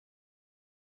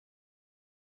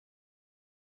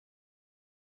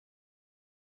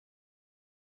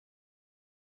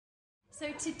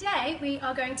So today we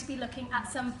are going to be looking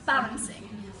at some balancing.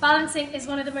 Balancing is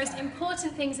one of the most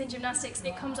important things in gymnastics.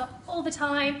 It comes up all the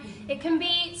time. It can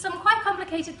be some quite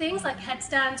complicated things like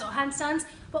headstands or handstands,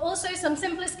 but also some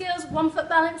simpler skills, 1-foot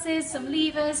balances, some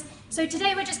levers. So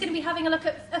today we're just going to be having a look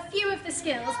at a few of the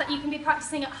skills that you can be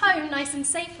practicing at home nice and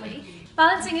safely.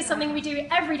 Balancing is something we do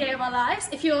every day of our lives.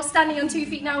 If you're standing on 2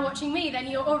 feet now watching me, then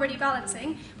you're already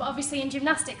balancing, but obviously in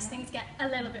gymnastics things get a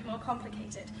little bit more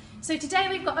complicated. So today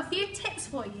we've got a few tips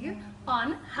for you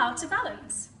on how to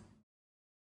balance.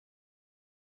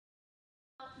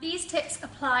 These tips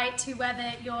apply to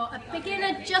whether you're a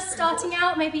beginner just starting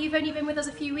out, maybe you've only been with us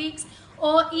a few weeks,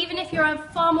 or even if you're a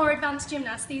far more advanced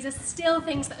gymnast, these are still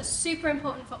things that are super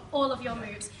important for all of your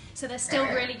moves, so they're still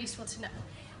really useful to know.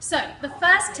 So, the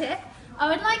first tip, I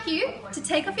would like you to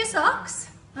take off your socks.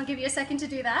 I'll give you a second to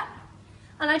do that.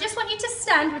 And I just want you to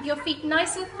stand with your feet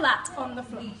nice and flat on the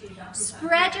floor.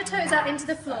 Spread your toes out into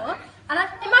the floor, and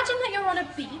imagine that you're on a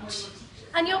beach,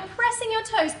 and you're pressing your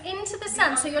toes into the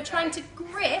sand, so you're trying to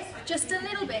grip just a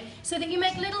little bit, so that you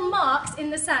make little marks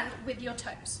in the sand with your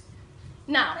toes.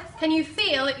 Now, can you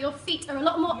feel that your feet are a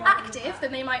lot more active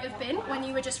than they might have been when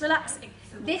you were just relaxing?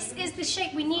 This is the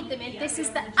shape we need them in. This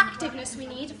is the activeness we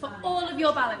need for all of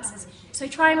your balances. So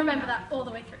try and remember that all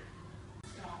the way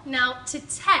through. Now, to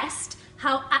test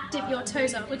how active your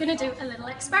toes are, we're going to do a little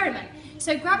experiment.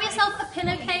 So grab yourself a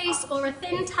pillowcase or a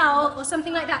thin towel or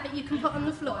something like that you can put on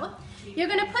the floor. You're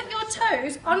going to put your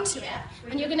toes onto it,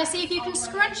 and you're going to see if you can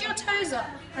scrunch your toes up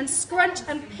and scrunch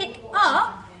and pick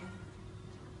up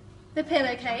the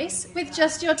pillowcase with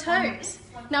just your toes.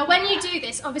 Now when you do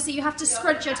this, obviously you have to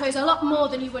scrunch your toes a lot more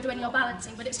than you would when you're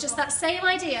balancing, but it's just that same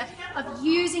idea of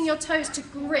using your toes to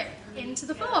grip into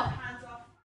the floor.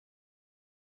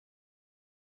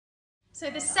 So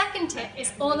the second tip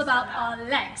is all about our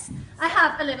legs. I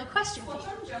have a little question for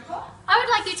you. I would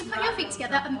like you to put your feet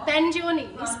together and bend your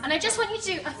knees, and I just want you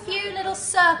to do a few little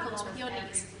circles with your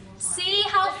knees. See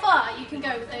how far you can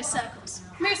go with those circles.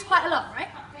 Moves quite a lot, right?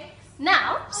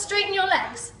 Now, straighten your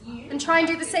legs and try and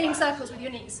do the same circles with your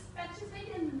knees.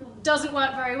 Doesn't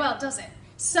work very well, does it?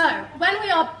 So, when we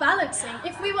are balancing,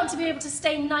 if we want to be able to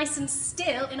stay nice and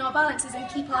still in our balances and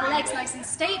keep our legs nice and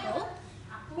stable,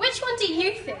 which one do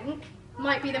you think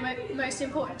might be the most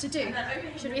important to do?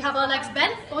 Should we have our legs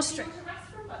bent or straight?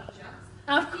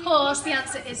 Of course, the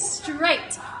answer is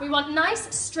straight. We want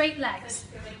nice, straight legs.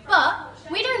 But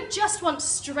we don't just want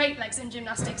straight legs in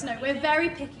gymnastics, no, we're very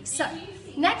picky. So,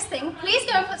 next thing, please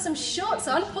go and put some shorts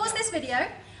on, pause this video,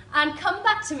 and come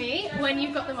back to me when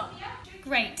you've got them on.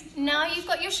 Great, now you've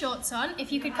got your shorts on,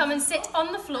 if you could come and sit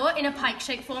on the floor in a pike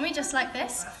shape for me, just like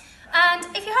this. And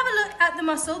if you have a look at the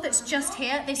muscle that's just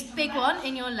here, this big one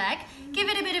in your leg, give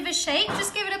it a bit of a shake,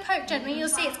 just give it a poke gently, you'll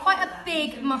see it's quite a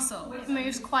big muscle, it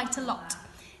moves quite a lot.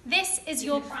 This is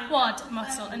your quad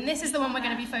muscle, and this is the one we're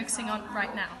going to be focusing on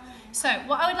right now. So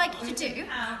what I would like you to do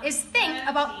is think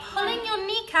about pulling your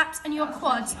kneecaps and your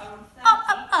quads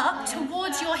up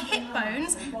towards your hip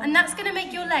bones, and that's going to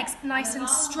make your legs nice and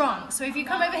strong. So if you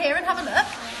come over here and have a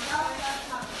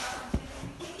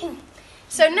look.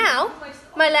 So now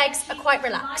my legs are quite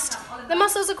relaxed. The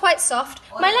muscles are quite soft.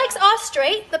 My legs are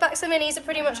straight, the backs of my knees are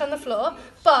pretty much on the floor,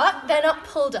 but they're not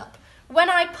pulled up. When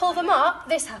I pull them up,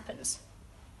 this happens.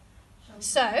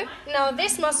 So, now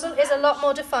this muscle is a lot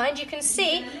more defined. You can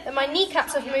see that my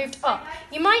kneecaps have moved up.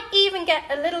 You might even get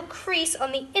a little crease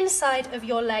on the inside of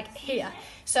your leg here.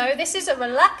 So this is a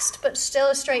relaxed but still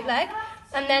a straight leg.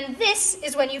 And then this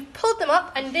is when you've pulled them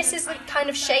up, and this is the kind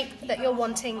of shape that you're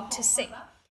wanting to see.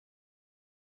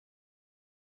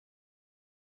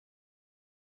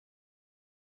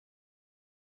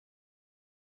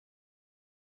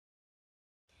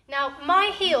 Now,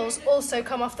 my heels also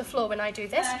come off the floor when I do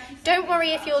this. Don't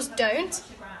worry if yours don't.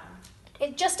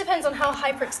 It just depends on how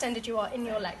hyperextended you are in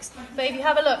your legs. But if you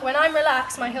have a look, when I'm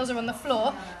relaxed, my heels are on the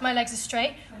floor, my legs are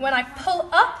straight. When I pull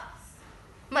up,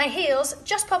 my heels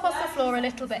just pop off the floor a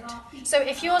little bit. So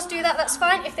if yours do that, that's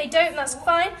fine. If they don't, that's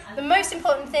fine. The most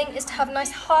important thing is to have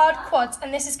nice hard quads,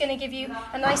 and this is going to give you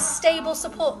a nice stable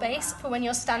support base for when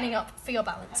you're standing up for your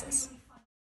balances.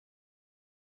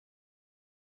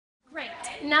 Great,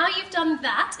 now you've done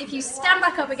that, if you stand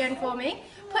back up again for me,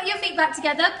 put your feet back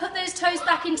together, put those toes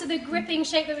back into the gripping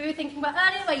shape that we were thinking about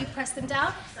earlier, where you press them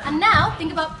down, and now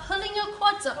think about pulling your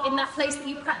quads up in that place that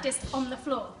you practiced on the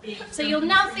floor. So you'll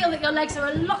now feel that your legs are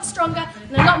a lot stronger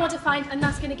and a lot more defined, and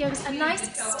that's going to give us a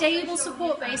nice, stable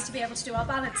support base to be able to do our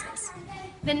balances.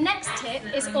 The next tip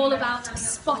is all about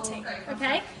spotting,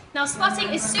 okay? Now spotting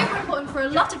is super important for a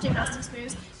lot of gymnastics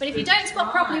moves, but if you don't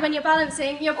spot properly when you're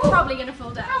balancing, you're probably going to fall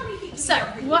down. So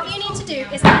what you need to do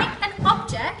is pick an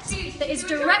object that is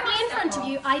directly in front of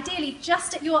you, ideally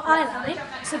just at your eye line,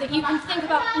 so that you can think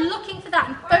about looking for that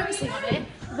and focusing on it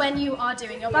when you are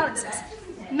doing your balances.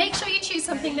 Make sure you choose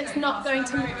something that's not going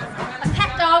to move. A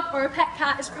pet dog or a pet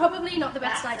cat is probably not the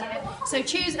best idea. So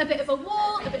choose a bit of a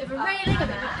wall, a bit of a railing, a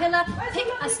bit of a pillar. Pick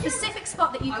a specific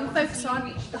spot that you can focus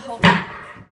on the whole time.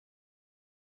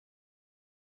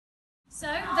 So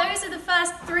those are the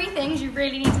first 3 things you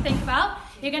really need to think about.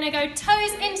 You're going to go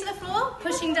toes into the floor,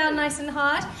 pushing down nice and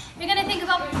hard. You're going to think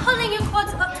about pulling your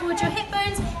quads up towards your hip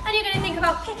bones, and you're going to think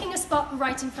about picking a spot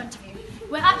right in front of you.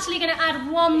 We're actually going to add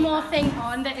one more thing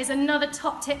on that is another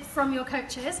top tip from your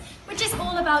coaches, which is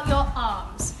all about your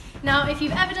arms. Now, if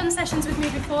you've ever done sessions with me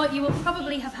before, you will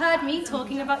probably have heard me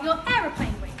talking about your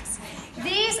aeroplane wings.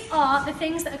 These are the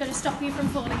things that are going to stop you from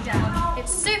falling down.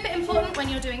 It's super important when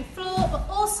you're doing floor, but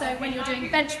also when you're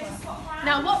doing bench work.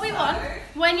 Now, what we want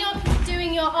when you're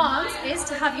doing your arms is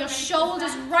to have your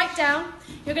shoulders right down.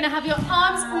 You're going to have your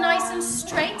arms nice and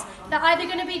straight. They're either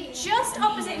going to be just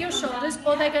opposite your shoulders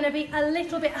or they're going to be a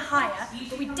little bit higher,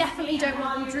 but we definitely don't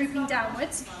want them drooping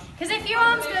downwards. Because if your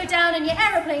arms go down and your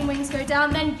aeroplane wings go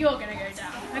down, then you're going to go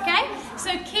down, okay?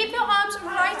 So keep your arms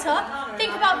right up.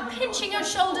 Think about pinching your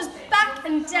shoulders back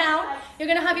and down. You're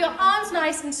going to have your arms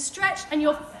nice and stretched, and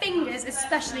your fingers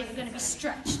especially are going to be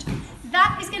stretched.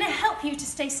 That is going to help you to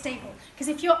stay stable, because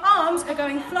if your arms are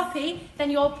going floppy, then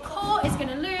your core is going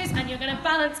to lose and you're going to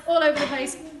balance all over the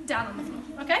place down on the floor,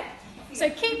 okay? So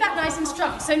keep that nice and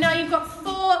strong. So now you've got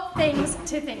 4 things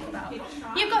to think about.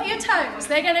 You've got your toes,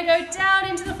 they're going to go down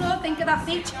into the floor, think of that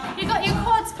beach. You've got your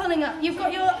quads pulling up, you've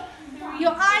got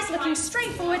your eyes looking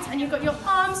straight forwards, and you've got your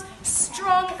arms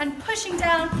strong and pushing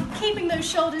down, keeping those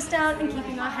shoulders down and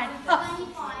keeping our head up.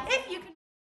 If you can...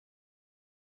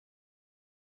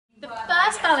 The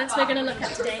first balance we're going to look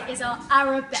at today is our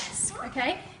arabesque,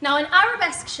 okay? Now an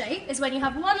arabesque shape is when you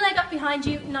have one leg up behind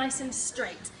you, nice and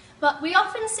straight. But we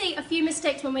often see a few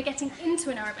mistakes when we're getting into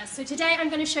an arabesque, so today I'm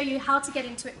going to show you how to get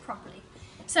into it properly.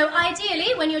 So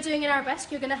ideally, when you're doing an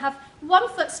arabesque, you're going to have one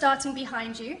foot starting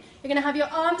behind you, you're going to have your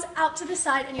arms out to the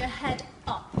side and your head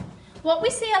up. What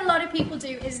we see a lot of people do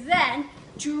is then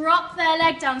drop their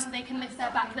leg down so they can lift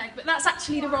their back leg, but that's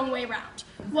actually the wrong way round.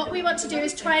 What we want to do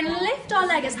is try and lift our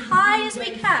leg as high as we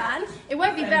can, it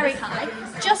won't be very high,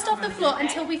 just off the floor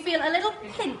until we feel a little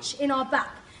pinch in our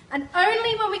back. And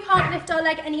only when we can't lift our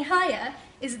leg any higher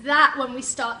is that when we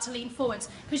start to lean forwards.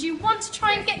 Because you want to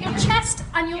try and get your chest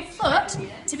and your foot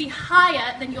to be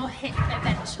higher than your hip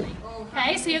eventually.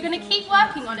 Okay, so you're going to keep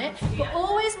working on it, but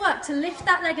always work to lift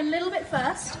that leg a little bit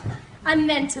first and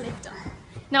then to lift up.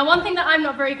 Now one thing that I'm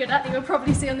not very good at, that you'll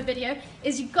probably see on the video,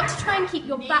 is you've got to try and keep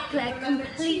your back leg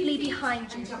completely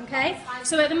behind you, okay?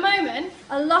 So at the moment,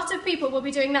 a lot of people will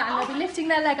be doing that and they'll be lifting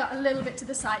their leg up a little bit to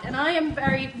the side, and I am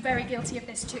very, very guilty of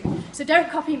this too. So don't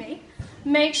copy me.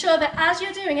 Make sure that as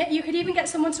you're doing it, you could even get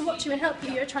someone to watch you and help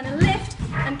you. You're trying to lift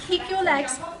and keep your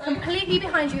legs completely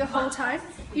behind you the whole time.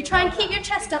 You try and keep your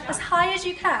chest up as high as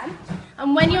you can,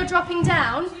 and when you're dropping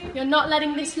down, you're not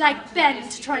letting this leg bend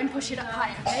to try and push it up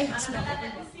higher, okay? That's not what we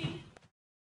want.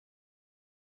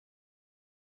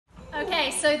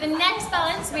 Okay, so the next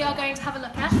balance we are going to have a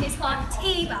look at is our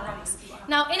T balance.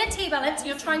 Now in a T balance,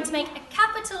 you're trying to make a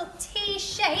capital T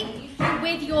shape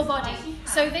with your body.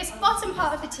 So this bottom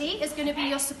part of the T is going to be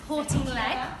your supporting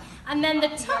leg, and then the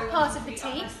top part of the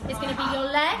T is going to be your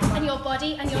legs and your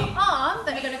body and your arm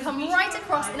that are going to come right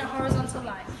across in a horizontal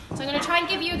line. So I'm going to try and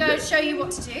give you a go, show you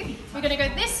what to do. We're going to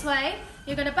go this way,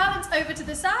 you're going to balance over to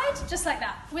the side, just like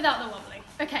that, without the wobbling.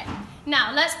 Okay,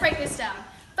 now let's break this down.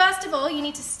 First of all, you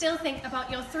need to still think about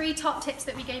your 3 top tips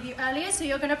that we gave you earlier. So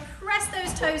you're going to press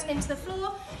those toes into the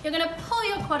floor, you're going to pull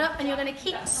your quad up, and you're going to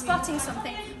keep spotting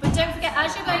something. But don't forget,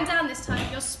 as you're going down this time,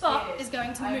 your spot is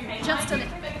going to move just a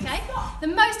little bit, okay? The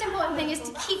most important thing is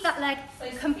to keep that leg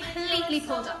completely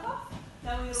pulled up.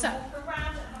 So,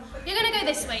 you're going to go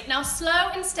this way. Now, slow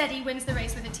and steady wins the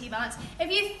race with a T-balance.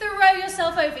 If you throw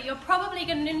yourself over, you're probably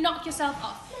going to knock yourself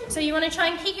off. So you want to try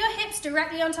and keep your hips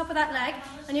directly on top of that leg,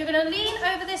 and you're going to lean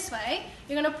over this way.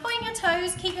 You're going to point your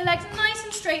toes, keep your legs nice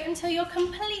and straight until you're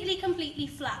completely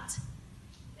flat.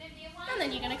 And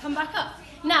then you're going to come back up.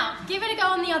 Now, give it a go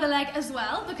on the other leg as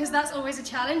well, because that's always a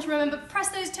challenge. Remember, press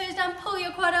those toes down, pull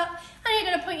your quad up, and you're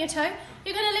going to point your toe.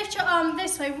 You're going to lift your arm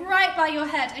this way, right by your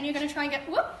head, and you're going to try and get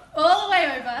whoop, all the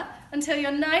way over until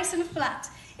you're nice and flat.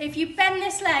 If you bend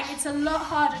this leg, it's a lot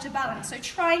harder to balance, so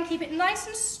try and keep it nice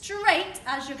and straight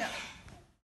as you're going.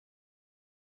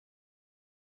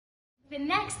 The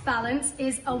next balance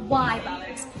is a Y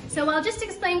balance. So I'll just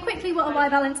explain quickly what a Y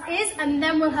balance is, and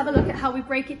then we'll have a look at how we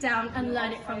break it down and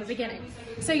learn it from the beginning.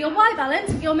 So your Y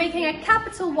balance, you're making a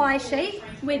capital Y shape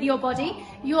with your body.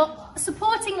 Your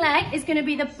supporting leg is going to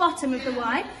be the bottom of the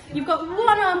Y. You've got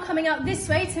one arm coming out this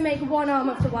way to make one arm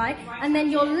of the Y, and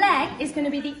then your leg is going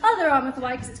to be the other arm of the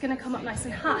Y because it's going to come up nice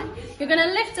and high. You're going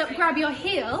to lift up, grab your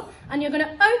heel, and you're going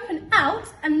to open out,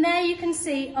 and there you can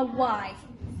see a Y,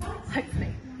 hopefully.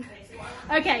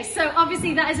 Okay, so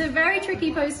obviously that is a very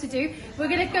tricky pose to do. We're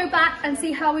going to go back and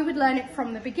see how we would learn it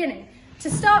from the beginning. To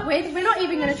start with, we're not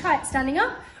even going to try it standing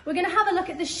up. We're going to have a look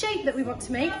at the shape that we want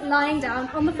to make lying down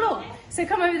on the floor. So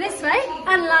come over this way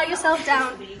and lie yourself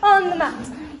down on the mat.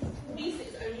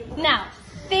 Now,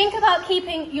 think about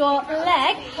keeping your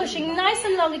leg pushing nice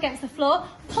and long against the floor.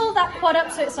 Pull that quad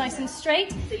up so it's nice and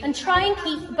straight, and try and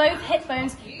keep both hip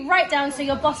bones right down so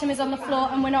your bottom is on the floor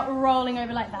and we're not rolling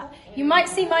over like that. You might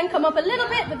see mine come up a little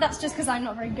bit, but that's just because I'm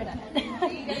not very good at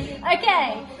it.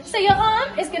 Okay, so your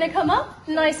arm is going to come up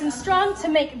nice and strong to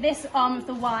make this arm of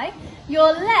the Y.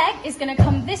 Your leg is going to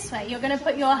come this way. You're going to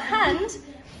put your hand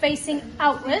facing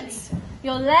outwards.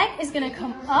 Your leg is going to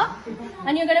come up,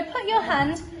 and you're going to put your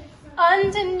hand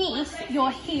underneath your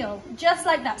heel, just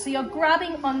like that. So you're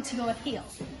grabbing onto your heel.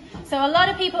 So a lot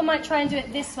of people might try and do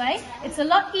it this way. It's a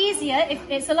lot easier,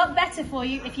 it's a lot better for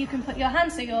you if you can put your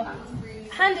hand, so your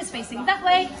hand is facing that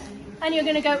way, and you're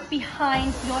going to go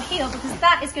behind your heel, because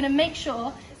that is going to make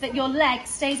sure that your leg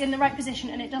stays in the right position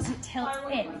and it doesn't tilt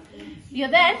in. You're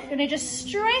then going to just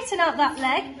straighten out that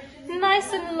leg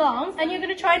nice and long, and you're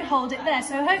going to try and hold it there.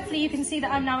 So hopefully you can see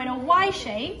that I'm now in a Y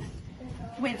shape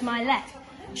with my leg.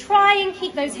 Try and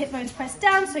keep those hip bones pressed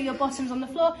down so your bottom's on the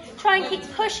floor. Try and keep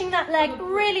pushing that leg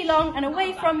really long and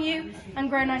away from you, and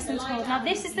grow nice and tall. Now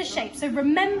this is the shape, so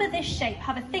remember this shape.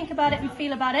 Have a think about it and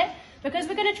feel about it, because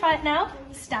we're going to try it now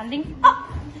standing up.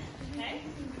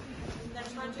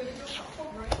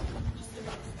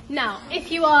 Now,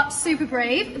 if you are super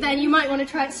brave, then you might want to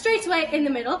try it straight away in the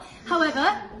middle.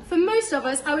 However, for most of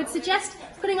us, I would suggest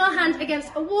putting our hand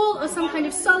against a wall or some kind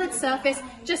of solid surface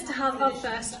just to have our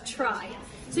first try.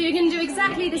 So you're going to do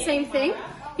exactly the same thing.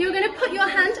 You're going to put your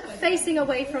hand facing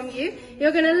away from you.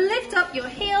 You're going to lift up your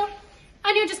heel,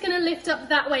 and you're just going to lift up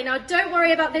that way. Now, don't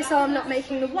worry about this arm not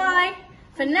making the Y.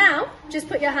 For now, just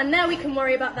put your hand there. We can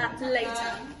worry about that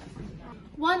later.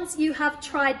 Once you have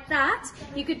tried that,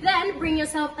 you could then bring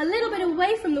yourself a little bit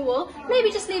away from the wall, maybe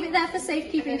just leave it there for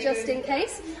safekeeping just in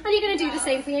case, and you're going to do the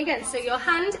same thing again. So your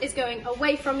hand is going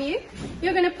away from you,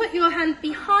 you're going to put your hand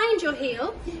behind your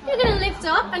heel, you're going to lift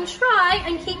up and try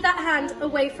and keep that hand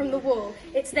away from the wall.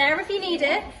 It's there if you need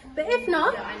it, but if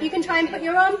not, you can try and put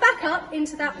your arm back up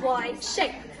into that Y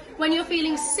shape. When you're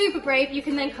feeling super brave, you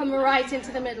can then come right into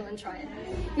the middle and try it.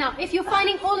 Now, if you're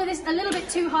finding all of this a little bit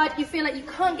too hard, you feel like you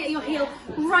can't get your heel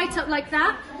right up like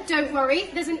that, don't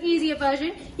worry, there's an easier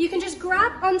version. You can just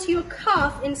grab onto your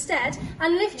calf instead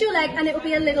and lift your leg, and it will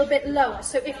be a little bit lower.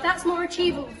 So if that's more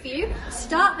achievable for you,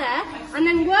 start there and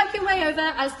then work your way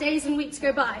over as days and weeks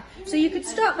go by. So you could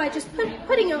start by just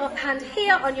putting your hand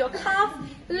here on your calf,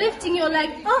 lifting your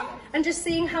leg up, and just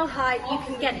seeing how high you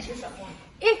can get it.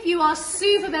 If you are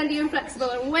super bendy and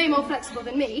flexible, and way more flexible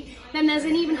than me, then there's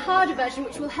an even harder version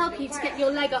which will help you to get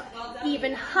your leg up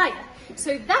even higher.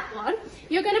 So that one,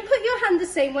 you're going to put your hand the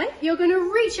same way, you're going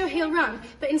to reach your heel round,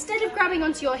 but instead of grabbing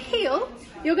onto your heel,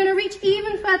 you're going to reach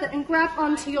even further and grab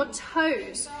onto your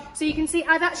toes. So you can see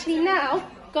I've actually now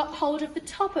got hold of the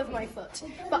top of my foot,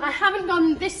 but I haven't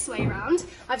gone this way round,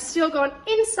 I've still gone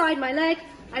inside my leg,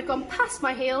 I've gone past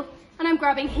my heel, and I'm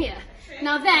grabbing here.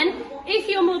 Now then, if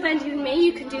you're more bendy than me,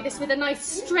 you can do this with a nice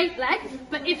straight leg,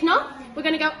 but if not, we're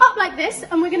going to go up like this,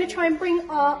 and we're going to try and bring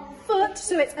our foot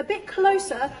so it's a bit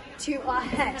closer to our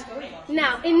head.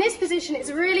 Now, in this position, it's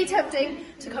really tempting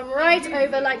to come right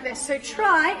over like this, so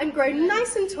try and grow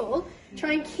nice and tall,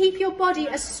 try and keep your body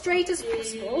as straight as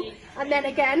possible, and then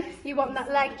again, you want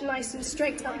that leg nice and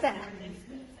straight up there.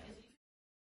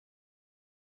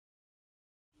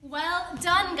 Well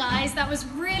done, guys. That was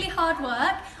really hard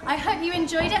work. I hope you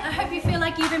enjoyed it. I hope you feel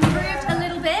like you've improved a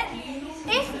little bit.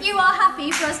 If you are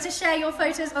happy for us to share your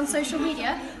photos on social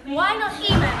media, why not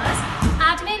email us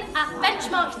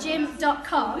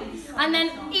admin@benchmarkgym.com, and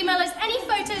then email us any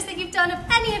photos that you've done of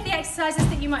any of the exercises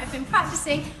that you might have been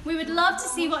practicing. We would love to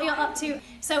see what you're up to.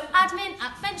 So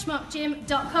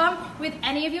admin@benchmarkgym.com with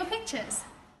any of your pictures.